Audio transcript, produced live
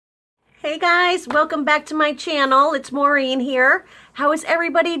Hey guys, welcome back to my channel. It's Maureen here. How is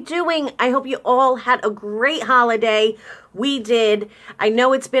everybody doing? I hope you all had a great holiday. We did. I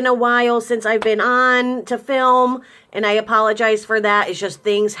know it's been a while since I've been on to film, and I apologize for that. It's just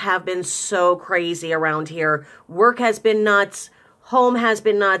things have been so crazy around here. Work has been nuts. Home has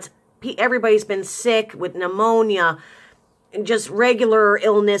been nuts. Everybody's been sick with pneumonia and just regular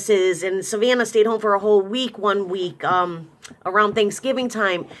illnesses, and Savannah stayed home for a whole week, one week, around Thanksgiving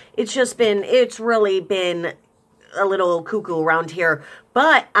time. It's really been a little cuckoo around here.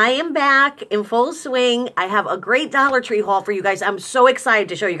 But I am back in full swing. I have a great Dollar Tree haul for you guys. I'm so excited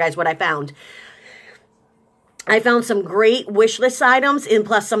to show you guys what I found. I found some great wish list items, and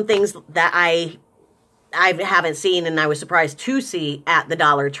plus some things that I haven't seen and I was surprised to see at the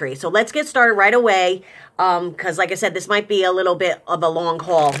Dollar Tree. So let's get started right away. Because like I said, this might be a little bit of a long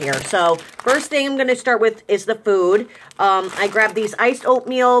haul here. So first thing I'm going to start with is the food. I grabbed these iced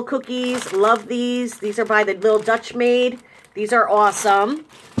oatmeal cookies. Love these. These are by the Little Dutch Maid. These are awesome.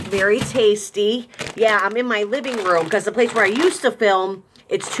 Very tasty. Yeah, I'm in my living room because the place where I used to film,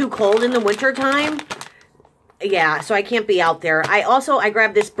 it's too cold in the wintertime. Yeah, so I can't be out there. I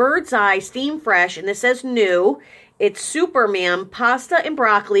grabbed this Bird's Eye Steam Fresh, and this says new. It's Superman pasta and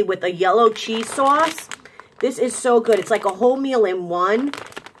broccoli with a yellow cheese sauce. This is so good. It's like a whole meal in one.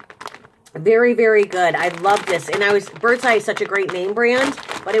 Very, very good. I love this. And Bird's Eye is such a great name brand,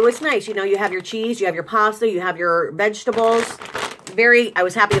 but it was nice. You know, you have your cheese, you have your pasta, you have your vegetables. I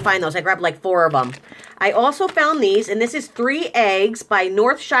was happy to find those. I grabbed like 4 of them. I also found these, and this is 3 eggs by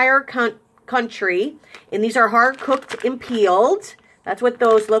Northshire Country. And these are hard cooked and peeled. That's what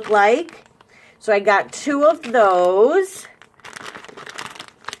those look like. So I got 2 of those.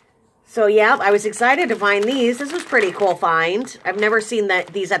 So yeah, I was excited to find these. This was a pretty cool find. I've never seen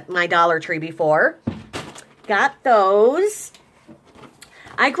these at my Dollar Tree before. Got those.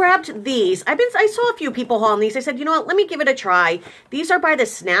 I grabbed these. I saw a few people hauling these. I said, you know what, let me give it a try. These are by the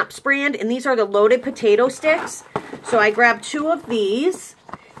Snaps brand, and these are the loaded potato sticks. So I grabbed 2 of these,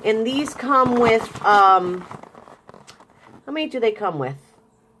 and these come with, how many do they come with?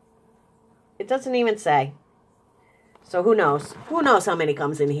 It doesn't even say. So who knows? Who knows how many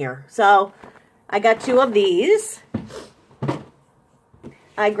comes in here? So I got 2 of these.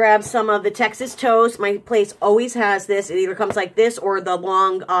 I grabbed some of the Texas Toast. My place always has this. It either comes like this or the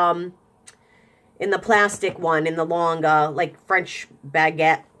long, in the plastic one, in the long, like French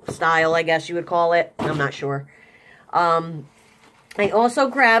baguette style, I guess you would call it. I'm not sure. I also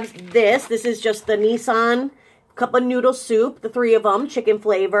grabbed this. This is just the Nissan cup of noodle soup, the 3 of them, chicken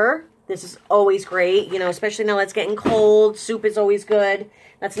flavor. This is always great, you know, especially now it's getting cold. Soup is always good.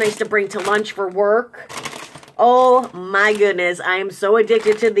 That's nice to bring to lunch for work. Oh my goodness, I am so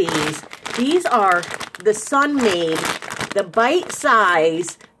addicted to these. These are the Sun-Maid, the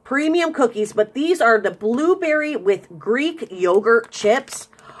bite-size premium cookies, but these are the blueberry with Greek yogurt chips.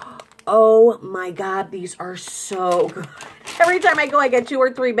 Oh my God, these are so good. Every time I go, I get 2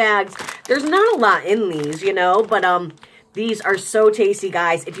 or 3 bags. There's not a lot in these, you know, but these are so tasty,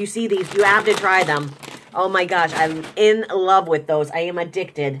 guys. If you see these, you have to try them. Oh my gosh, I'm in love with those. I am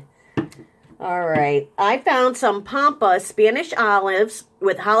addicted. All right. I found some Pampa Spanish olives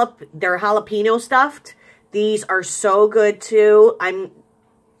with they're jalapeno stuffed. These are so good too. I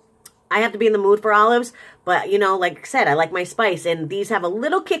have to be in the mood for olives, but you know, like I said, I like my spice, and these have a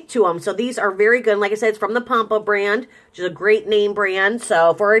little kick to them. So these are very good. Like I said, it's from the Pampa brand, which is a great name brand.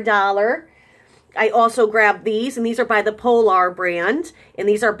 So for $1. I also grabbed these, and these are by the Polar brand, and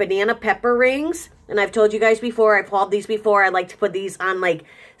these are banana pepper rings. And I've told you guys before, I've hauled these before, I like to put these on like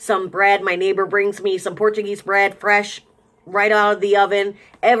some bread. My neighbor brings me some Portuguese bread, fresh, right out of the oven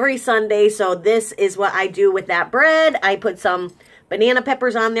every Sunday. So this is what I do with that bread. I put some banana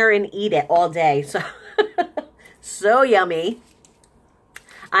peppers on there and eat it all day. So, so yummy.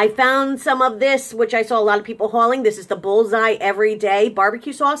 I found some of this, which I saw a lot of people hauling. This is the Bullseye Everyday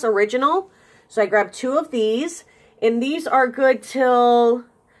Barbecue Sauce Original. So I grabbed 2 of these, and these are good till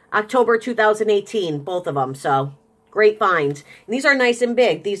October 2018, both of them. So great find. And these are nice and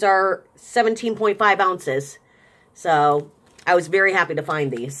big. These are 17.5 ounces. So I was very happy to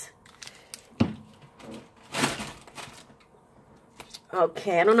find these.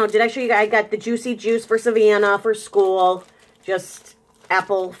 Okay, I don't know. Did I show you guys? I got the Juicy Juice for Savannah for school. Just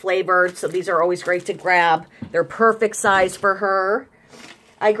apple flavored. So these are always great to grab. They're perfect size for her.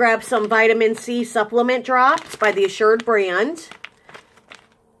 I grabbed some vitamin C supplement drops by the Assured brand.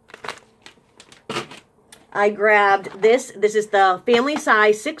 I grabbed this. This is the family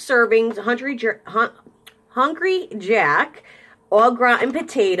size 6 servings Hungry Jack all gratin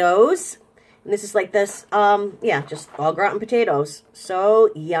potatoes. And this is like this, yeah, just au gratin potatoes. So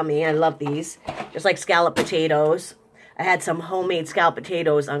yummy. I love these. Just like scalloped potatoes. I had some homemade scalloped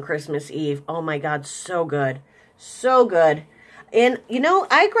potatoes on Christmas Eve. Oh my God, so good. So good. And, you know,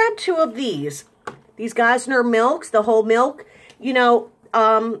 I grabbed 2 of these. These Gosner milks, the whole milk. You know,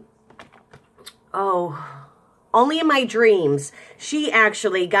 only in my dreams, she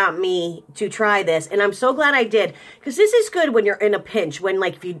actually got me to try this, and I'm so glad I did, because this is good when you're in a pinch, when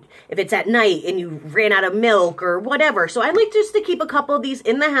like if it's at night and you ran out of milk or whatever. So I like just to keep a couple of these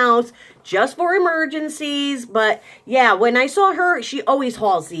in the house just for emergencies. But yeah, when I saw her, she always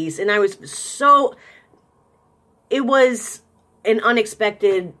hauls these, and I was so, it was an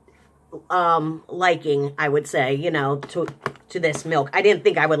unexpected liking, I would say, you know, to this milk. I didn't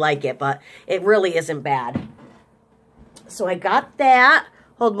think I would like it, but it really isn't bad. So I got that.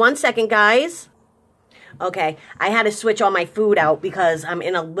 Hold 1 second, guys. Okay, I had to switch all my food out because I'm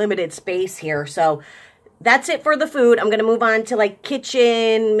in a limited space here. So that's it for the food. I'm going to move on to like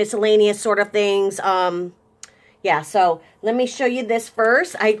kitchen, miscellaneous sort of things. Yeah, so let me show you this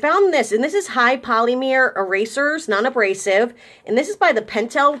first. I found this, and this is high polymer erasers, non-abrasive. And this is by the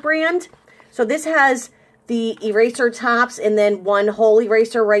Pentel brand. So this has the eraser tops and then one whole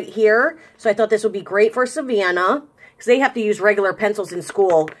eraser right here. So I thought this would be great for Savannah, because they have to use regular pencils in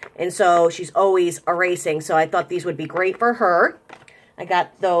school, and so she's always erasing. So I thought these would be great for her. I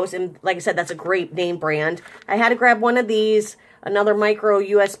got those, and like I said, that's a great name brand. I had to grab one of these, another micro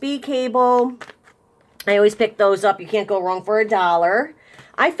USB cable. I always pick those up. You can't go wrong for $1.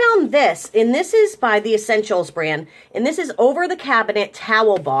 I found this, and this is by the Essentials brand, and this is over the cabinet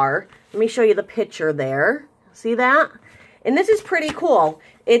towel bar. Let me show you the picture there. See that? And this is pretty cool.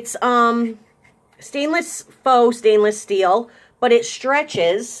 It's faux stainless steel, but it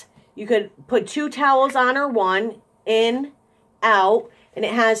stretches. You could put 2 towels on or one, in, out, and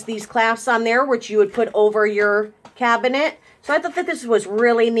it has these clasps on there which you would put over your cabinet. So I thought that this was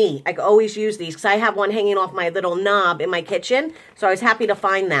really neat. I could always use these because I have one hanging off my little knob in my kitchen, so I was happy to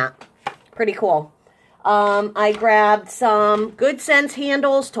find that. Pretty cool. I grabbed some Good Sense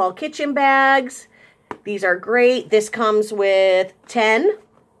handles, tall kitchen bags. These are great. This comes with 10.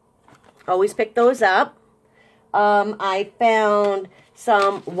 Always pick those up. I found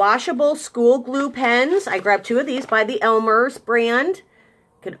some washable school glue pens. I grabbed 2 of these by the Elmer's brand.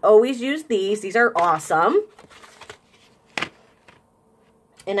 Could always use these. These are awesome.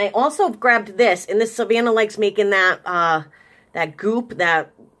 And I also grabbed this. And this, Savannah likes making that that goop,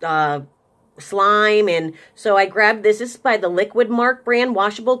 that slime. And so I grabbed this. This is by the Liquid Mark brand,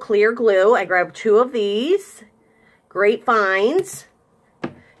 washable clear glue. I grabbed 2 of these. Great finds.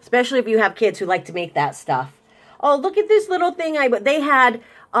 Especially if you have kids who like to make that stuff. Oh, look at this little thing. They had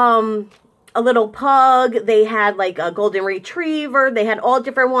a little pug. They had like a golden retriever. They had all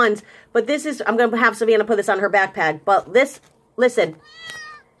different ones. But this is, I'm going to have Savannah put this on her backpack. But this, listen.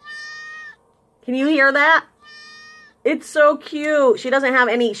 Can you hear that? It's so cute. She doesn't have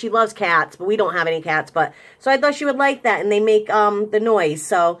any, she loves cats, but we don't have any cats. But so I thought she would like that. And they make the noise.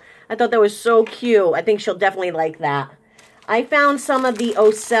 So I thought that was so cute. I think she'll definitely like that. I found some of the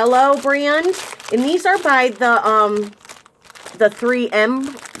Ocello brand, and these are by the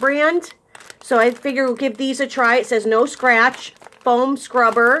 3M brand. So I figure we'll give these a try. It says no scratch, foam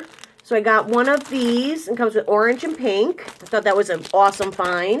scrubber. So I got one of these, and comes with orange and pink. I thought that was an awesome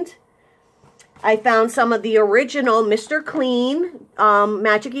find. I found some of the original Mr. Clean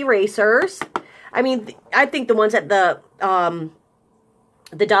magic erasers. I mean, I think the ones at the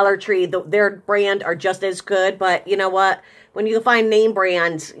Dollar Tree, their brand are just as good. But you know what? When you find name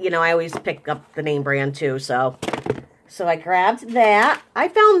brands, you know, I always pick up the name brand too. So I grabbed that. I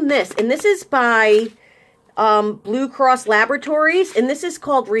found this, and this is by Blue Cross Laboratories, and this is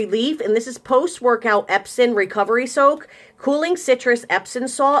called Relief, and this is post-workout Epsom Recovery Soak. Cooling citrus Epsom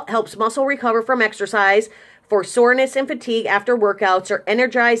salt helps muscle recover from exercise for soreness and fatigue after workouts, are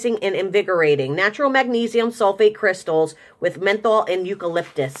energizing and invigorating. Natural magnesium sulfate crystals with menthol and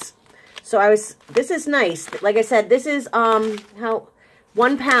eucalyptus. So this is nice. Like I said, this is 1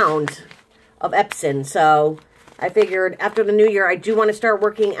 pound of Epsom. So I figured after the new year, I do want to start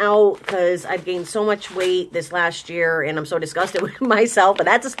working out because I've gained so much weight this last year and I'm so disgusted with myself. But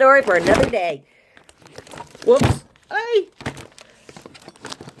that's a story for another day. Whoops. Hey.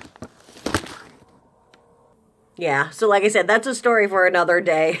 Yeah, so like I said, that's a story for another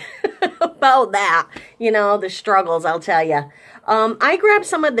day about that. You know, the struggles, I'll tell you. I grabbed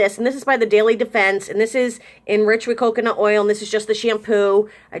some of this, and this is by the Daily Defense, and this is enriched with coconut oil, and this is just the shampoo.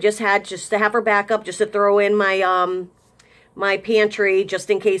 I just had to have her backup, just to throw in my my pantry, just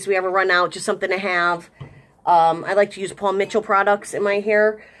in case we ever run out, just something to have. I like to use Paul Mitchell products in my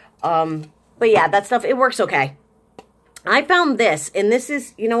hair. But yeah, that stuff, it works okay. I found this, and this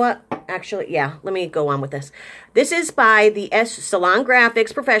is, you know what? Actually, yeah, let me go on with this. This is by the Salon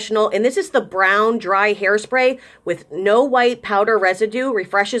Graphics Professional, and this is the brown dry hairspray with no white powder residue,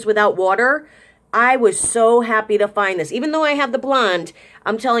 refreshes without water. I was so happy to find this. Even though I have the blonde,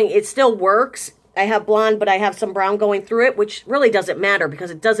 I'm telling you, it still works. I have blonde, but I have some brown going through it, which really doesn't matter because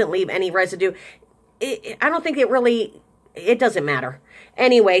it doesn't leave any residue. I don't think it doesn't matter.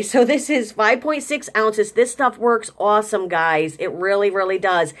 Anyway, so this is 5.6 ounces. This stuff works awesome, guys. It really, really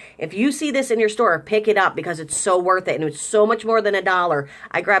does. If you see this in your store, pick it up because it's so worth it. And it's so much more than $1.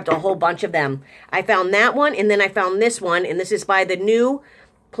 I grabbed a whole bunch of them. I found that one, and then I found this one. And this is by the new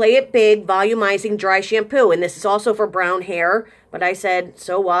Play It Big Volumizing Dry Shampoo. And this is also for brown hair. But I said,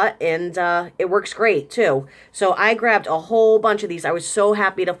 so what? And it works great, too. So I grabbed a whole bunch of these. I was so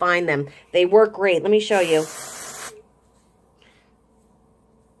happy to find them. They work great. Let me show you.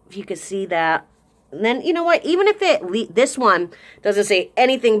 If you could see that. And then, you know what? Even if this one doesn't say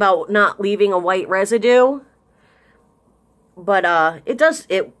anything about not leaving a white residue, but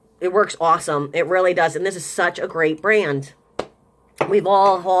it works awesome. It really does. And this is such a great brand. We've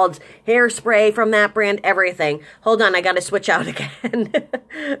all hauled hairspray from that brand, everything. Hold on, I got to switch out again.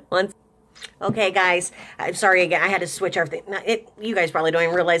 Okay, guys, I'm sorry again. I had to switch everything. You guys probably don't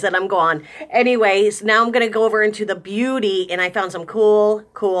even realize that I'm gone. Anyways, now I'm going to go over into the beauty, and I found some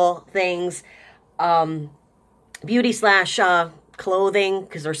cool things. Beauty slash clothing,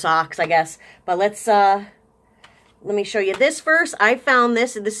 because they're socks, I guess. But let me show you this first. I found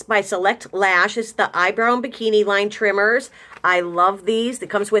this. This is by Select Lash. It's the eyebrow and bikini line trimmers. I love these.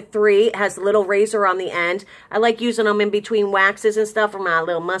 It comes with 3. It has a little razor on the end. I like using them in between waxes and stuff for my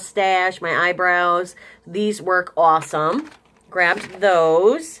little mustache, my eyebrows. These work awesome. Grabbed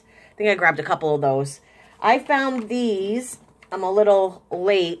those. I think I grabbed a couple of those. I found these. I'm a little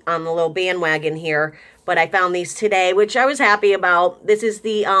late on the little bandwagon here, but I found these today, which I was happy about. This is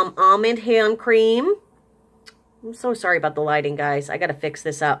the almond hand cream. I'm so sorry about the lighting, guys. I got to fix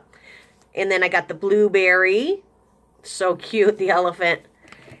this up. And then I got the blueberry. So cute, the elephant.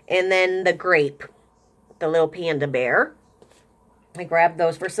 And then the grape, the little panda bear. I grabbed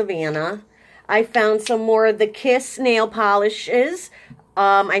those for Savannah. I found some more of the Kiss nail polishes.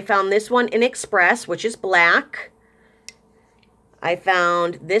 I found this one in Express, which is black. I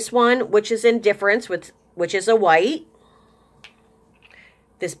found this one, which is Indifference, which is a white.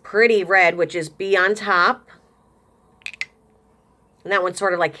 This pretty red, which is Be on Top. And that one's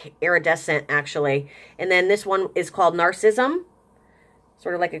sort of like iridescent, actually. And then this one is called Narcissism.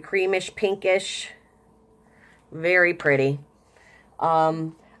 Sort of like a creamish, pinkish. Very pretty.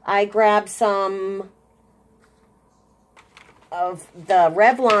 I grabbed some of the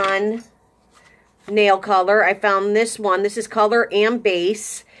Revlon nail color. I found this one. This is Color and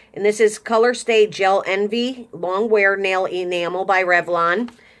Base. And this is Color Stay Gel Envy Long Wear Nail Enamel by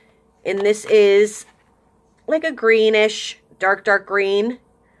Revlon. And this is like a greenish, dark green.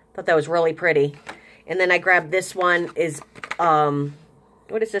 Thought that was really pretty. And then I grabbed this one is,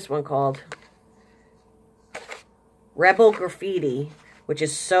 what is this one called? Rebel Graffiti, which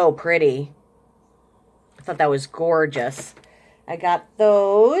is so pretty. I thought that was gorgeous. I got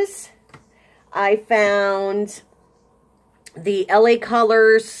those. I found the LA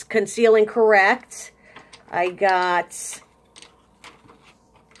Colors Conceal and Correct. I got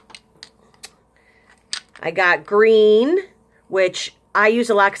green, which I use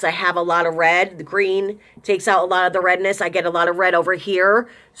a lot because I have a lot of red. The green takes out a lot of the redness. I get a lot of red over here,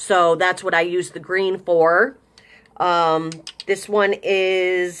 so that's what I use the green for. This one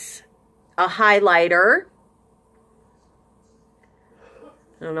is a highlighter.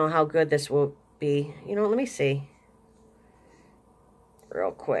 I don't know how good this will be. You know, let me see.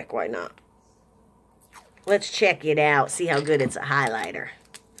 Real quick, why not? Let's check it out, see how good it's a highlighter.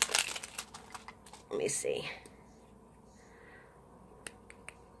 Let me see.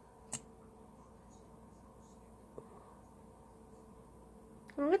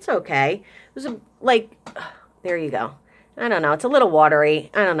 Oh, it's okay. It was like, there you go. I don't know. It's a little watery.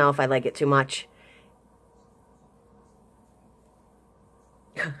 I don't know if I like it too much.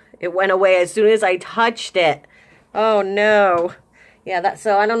 It went away as soon as I touched it. Oh, no. Yeah,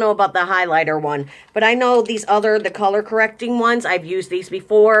 so I don't know about the highlighter one. But I know these the color correcting ones. I've used these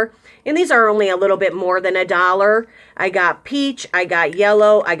before. And these are only a little bit more than $1. I got peach, I got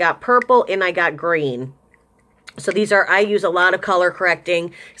yellow, I got purple, and I got green. So these are, I use a lot of color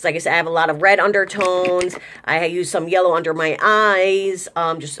correcting. Because like I said, I have a lot of red undertones. I use some yellow under my eyes.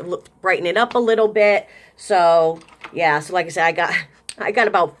 Just brighten it up a little bit. So, yeah. So like I said, I got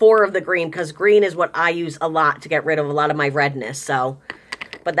about 4 of the green. Because green is what I use a lot to get rid of a lot of my redness. So,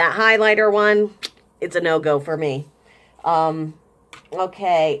 But that highlighter one, it's a no-go for me.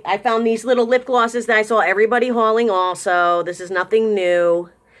 Okay, I found these little lip glosses that I saw everybody hauling also. This is nothing new.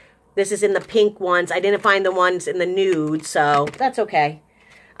 This is in the pink ones. I didn't find the ones in the nude, so that's okay.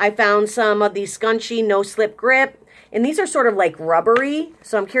 I found some of these Scunchie No Slip Grip, and these are sort of like rubbery,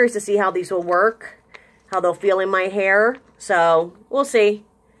 so I'm curious to see how these will work, how they'll feel in my hair, so we'll see.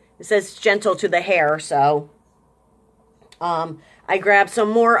 It says gentle to the hair, so. I grabbed some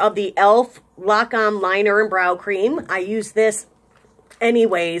more of the e.l.f. Lock-On Liner and Brow Cream. I use this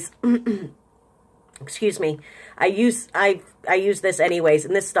anyways. Excuse me. I use this anyways,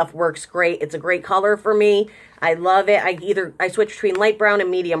 and this stuff works great. It's a great color for me. I love it. I switch between light brown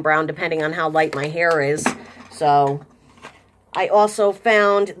and medium brown depending on how light my hair is. So I also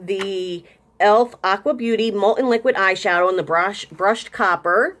found the e.l.f. Aqua Beauty Molten Liquid Eyeshadow in the brushed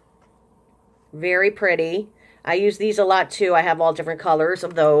copper. Very pretty. I use these a lot too. I have all different colors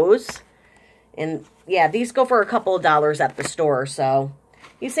of those. And yeah, these go for a couple of dollars at the store, so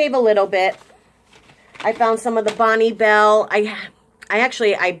you save a little bit. I found some of the Bonnie Bell. I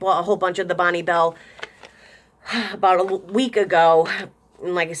bought a whole bunch of the Bonnie Bell about a week ago.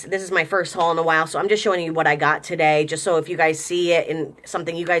 And like I said, this is my first haul in a while, so I'm just showing you what I got today, just so if you guys see it and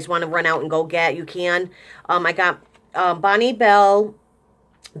something you guys want to run out and go get, you can. I got Bonnie Bell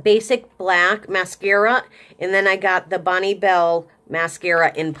Basic Black Mascara, and then I got the Bonnie Bell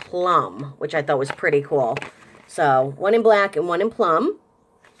Mascara in Plum, which I thought was pretty cool. So, one in black and one in plum.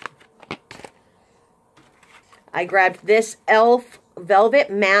 I grabbed this e.l.f. Velvet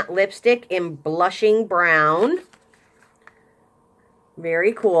Matte Lipstick in Blushing Brown.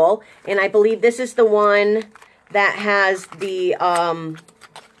 Very cool. And I believe this is the one that has the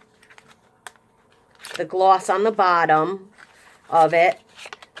gloss on the bottom of it.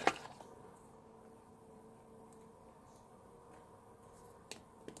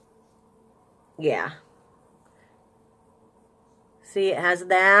 Yeah. See, it has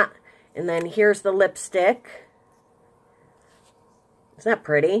that. And then here's the lipstick. Isn't that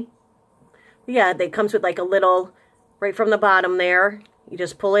pretty? Yeah, it comes with like a little, right from the bottom there. You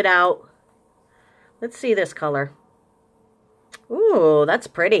just pull it out. Let's see this color. Ooh, that's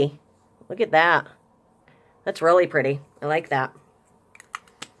pretty. Look at that. That's really pretty. I like that.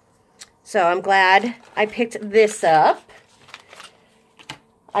 So I'm glad I picked this up.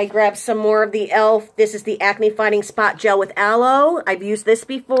 I grabbed some more of the e.l.f. This is the Acne Fighting Spot Gel with Aloe. I've used this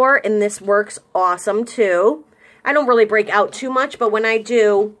before, and this works awesome too. I don't really break out too much, but when I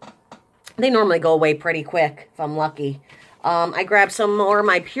do, they normally go away pretty quick if I'm lucky. I grabbed some more of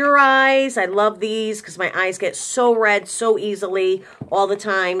my Pure Eyes. I love these because my eyes get so red so easily all the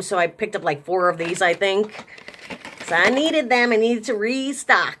time. So I picked up like 4 of these, I think. So I needed them. I needed to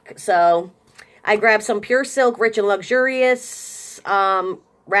restock. So I grabbed some Pure Silk Rich and Luxurious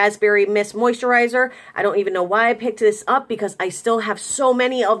Raspberry Mist Moisturizer. I don't even know why I picked this up because I still have so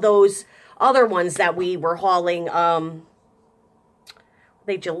many of those other ones that we were hauling.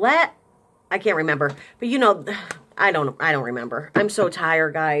 They Gillette? I can't remember. But you know, I don't remember. I'm so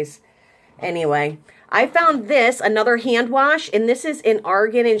tired, guys. Anyway, I found this, another hand wash, and this is in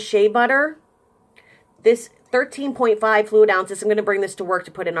Argan and Shea Butter. This 13.5 fluid ounces. I'm going to bring this to work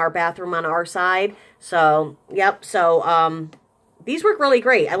to put in our bathroom on our side. So, yep. So, these work really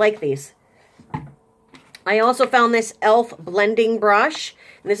great. I like these. I also found this e.l.f. blending brush.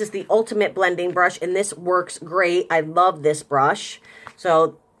 And this is the ultimate blending brush, and this works great. I love this brush.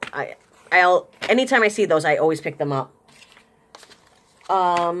 So, anytime I see those, I always pick them up.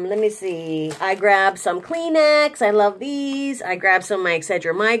 Let me see. I grabbed some Kleenex. I love these. I grabbed some of my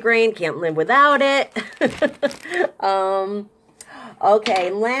Excedrin Migraine. Can't live without it. Okay,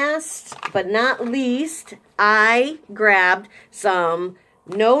 last but not least, I grabbed some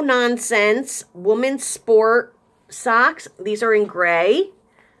No Nonsense Women's Sport socks. These are in gray.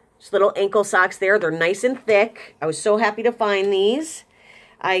 Just little ankle socks there. They're nice and thick. I was so happy to find these.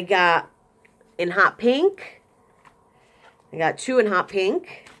 I got in hot pink. I got 2 in hot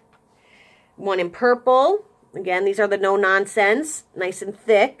pink. 1 in purple. Again, these are the No Nonsense. Nice and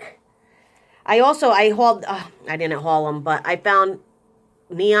thick. I hauled, I didn't haul them, but I found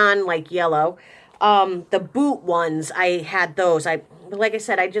neon like yellow. The boot ones, I had those. Like I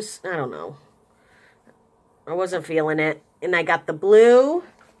said, I don't know. I wasn't feeling it. And I got the blue.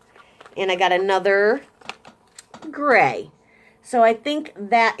 And I got another gray. So I think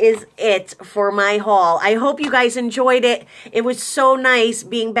that is it for my haul. I hope you guys enjoyed it. It was so nice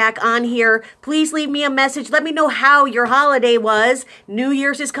being back on here. Please leave me a message. Let me know how your holiday was. New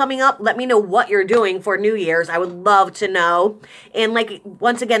Year's is coming up. Let me know what you're doing for New Year's. I would love to know. And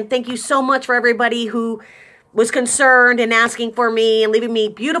once again, thank you so much for everybody who was concerned and asking for me and leaving me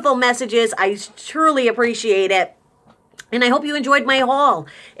beautiful messages. I truly appreciate it. And I hope you enjoyed my haul.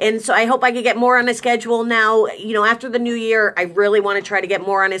 And so I hope I can get more on a schedule now. You know, after the new year, I really want to try to get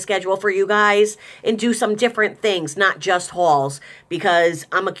more on a schedule for you guys and do some different things, not just hauls, because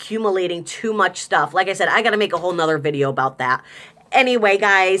I'm accumulating too much stuff. Like I said, I got to make a whole nother video about that. Anyway,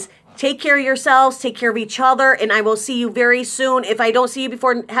 guys, take care of yourselves, take care of each other, and I will see you very soon. If I don't see you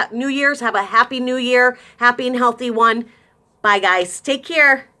before New Year's, have a happy New Year, happy and healthy one. Bye, guys. Take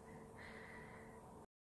care.